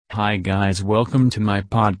Hi guys, welcome to my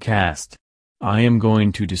podcast. I am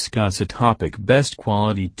going to discuss a topic: best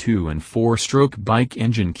quality 2 and 4-stroke bike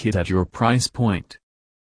engine kit at your price point.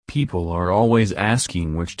 People are always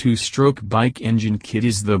asking which 2-stroke bike engine kit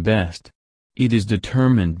is the best. It is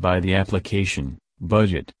determined by the application,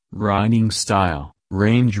 budget, riding style,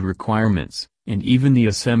 range requirements, and even the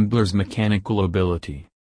assembler's mechanical ability.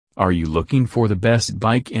 Are you looking for the best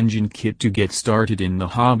bike engine kit to get started in the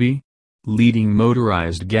hobby? Leading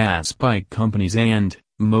motorized gas bike companies and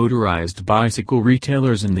motorized bicycle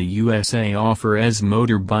retailers in the USA offer ES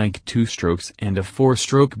Motorbike 2-strokes and a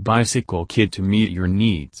 4-stroke bicycle kit to meet your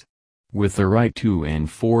needs. With the right 2 and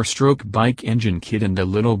 4-stroke bike engine kit and a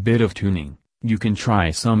little bit of tuning, you can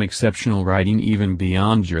try some exceptional riding even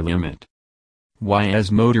beyond your limit. Why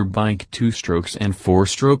ES Motorbike 2-strokes and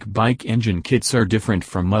 4-stroke bike engine kits are different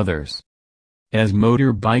from others. ES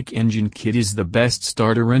Motorbike engine kit is the best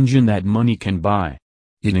starter engine that money can buy.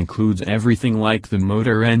 It includes everything like the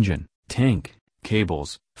motor engine, tank,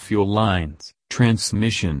 cables, fuel lines,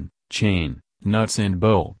 transmission, chain, nuts and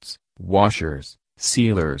bolts, washers,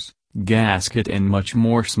 sealers, gasket and much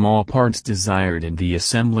more small parts desired in the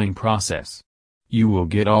assembling process. You will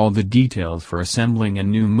get all the details for assembling a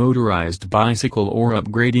new motorized bicycle or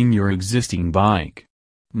upgrading your existing bike.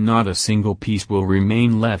 Not a single piece will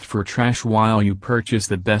remain left for trash while you purchase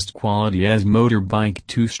the best quality ES Motorbike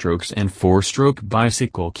 2-strokes and 4-stroke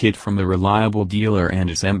bicycle kit from a reliable dealer and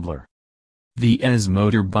assembler. The ES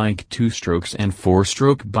Motorbike 2-strokes and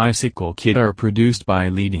 4-stroke bicycle kit are produced by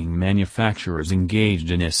leading manufacturers engaged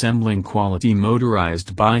in assembling quality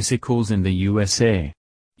motorized bicycles in the USA.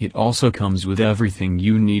 It also comes with everything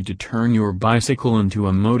you need to turn your bicycle into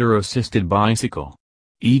a motor-assisted bicycle.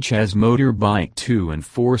 Each ES Motorbike 2 and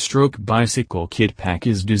 4-stroke bicycle kit pack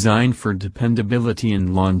is designed for dependability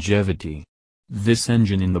and longevity. This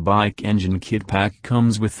engine in the bike engine kit pack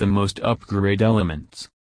comes with the most upgrade elements.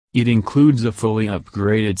 It includes a fully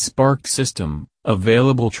upgraded spark system,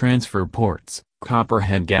 available transfer ports,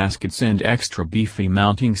 copperhead gaskets and extra beefy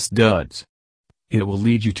mounting studs. It will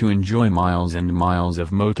lead you to enjoy miles and miles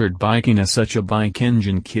of motored biking as such a bike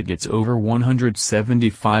engine kit gets over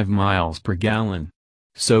 175 miles per gallon.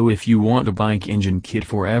 So if you want a bike engine kit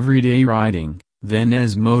for everyday riding, then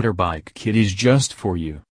ES Motorbike kit is just for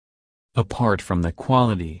you. Apart from the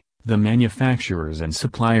quality, the manufacturers and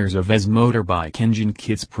suppliers of ES Motorbike engine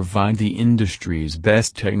kits provide the industry's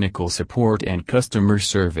best technical support and customer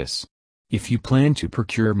service. If you plan to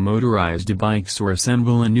procure motorized bikes or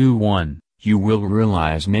assemble a new one, you will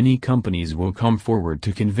realize many companies will come forward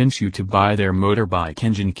to convince you to buy their motorbike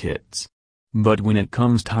engine kits. But when it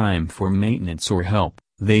comes time for maintenance or help,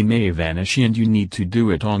 they may vanish and you need to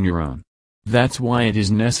do it on your own. That's why it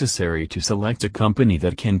is necessary to select a company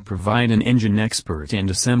that can provide an engine expert and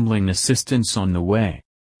assembling assistance on the way.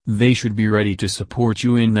 They should be ready to support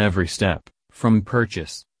you in every step, from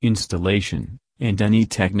purchase, installation, and any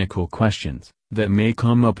technical questions that may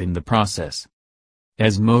come up in the process.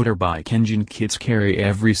 ES Motorbike engine kits carry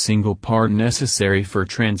every single part necessary for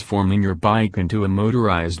transforming your bike into a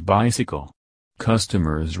motorized bicycle.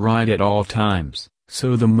 Customers ride at all times,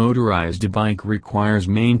 so the motorized bike requires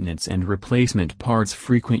maintenance and replacement parts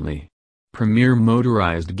frequently. Premier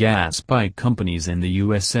motorized gas bike companies in the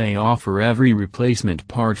USA offer every replacement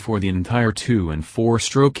part for the entire 2 and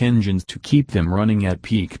 4-stroke engines to keep them running at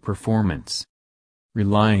peak performance.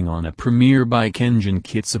 Relying on a premier bike engine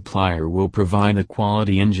kit supplier will provide a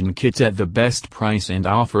quality engine kit at the best price and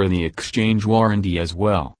offer the exchange warranty as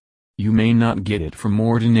well. You may not get it from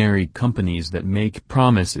ordinary companies that make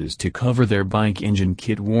promises to cover their bike engine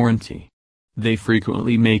kit warranty. They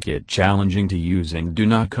frequently make it challenging to use and do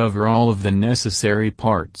not cover all of the necessary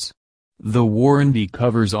parts. The warranty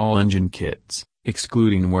covers all engine kits,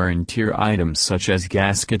 excluding wear and tear items such as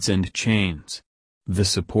gaskets and chains. The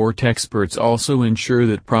support experts also ensure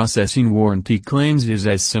that processing warranty claims is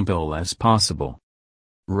as simple as possible.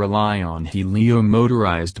 Rely on Helio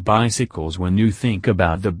motorized bicycles when you think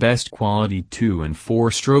about the best quality 2 and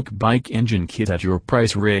 4-stroke bike engine kit at your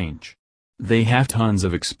price range. They have tons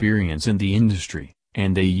of experience in the industry,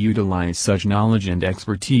 and they utilize such knowledge and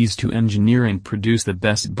expertise to engineer and produce the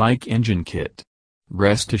best bike engine kit.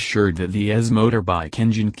 Rest assured that the ES Motorbike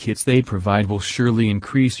engine kits they provide will surely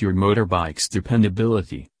increase your motorbike's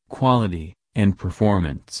dependability, quality, and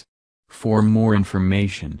performance. For more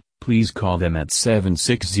information, please call them at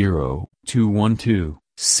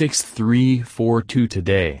 760-212-6342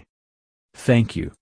 today. Thank you.